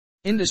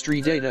Industry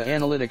Data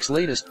Analytics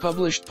latest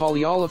published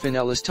Polyolefin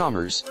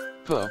Elastomers,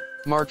 POE,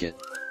 market.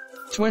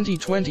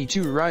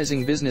 2022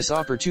 rising business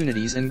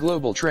opportunities and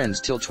global trends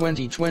till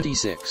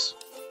 2026.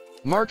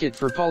 Market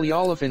for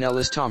polyolefin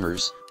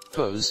elastomers,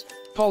 POEs.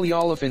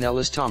 Polyolefin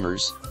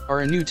elastomers are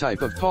a new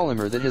type of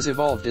polymer that has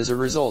evolved as a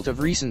result of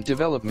recent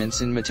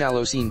developments in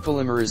metallocene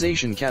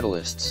polymerization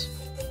catalysts.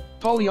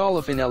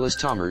 Polyolefin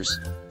elastomers,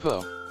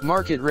 POE,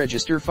 market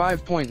register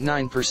 5.9%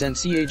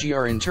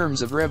 CAGR in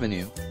terms of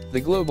revenue. The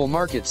global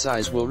market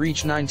size will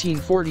reach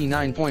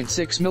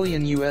 $1949.6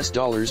 million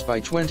by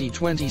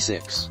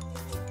 2026.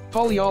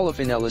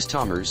 Polyolefin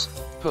elastomers,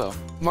 POE,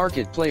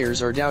 market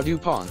players are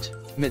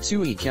DowDuPont,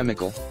 Mitsui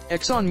Chemical,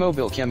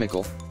 ExxonMobil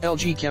Chemical,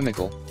 LG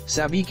Chemical,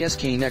 Sabic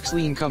SK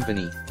Nexlean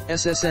Company,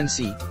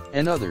 SSNC,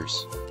 and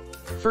others.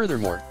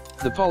 Furthermore,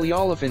 the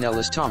polyolefin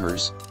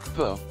elastomers,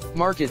 POE,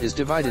 market is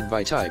divided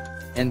by type,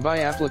 and by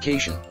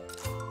application.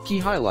 Key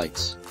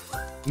highlights.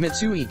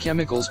 Mitsui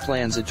Chemicals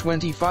plans a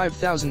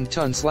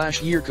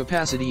 25,000-ton/year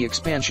capacity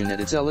expansion at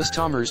its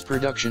elastomers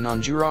production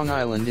on Jurong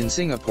Island in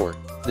Singapore,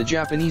 the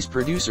Japanese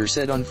producer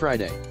said on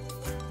Friday.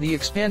 The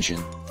expansion,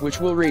 which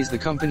will raise the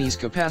company's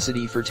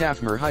capacity for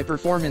TAFMER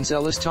high-performance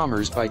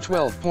elastomers by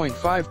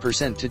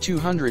 12.5% to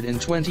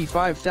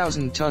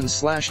 225,000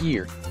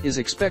 tons/year, is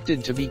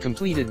expected to be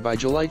completed by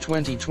July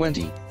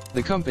 2020,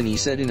 the company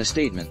said in a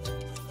statement.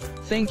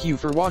 Thank you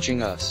for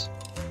watching us.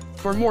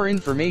 For more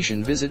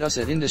information visit us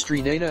at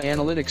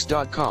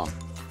industrydataanalytics.com.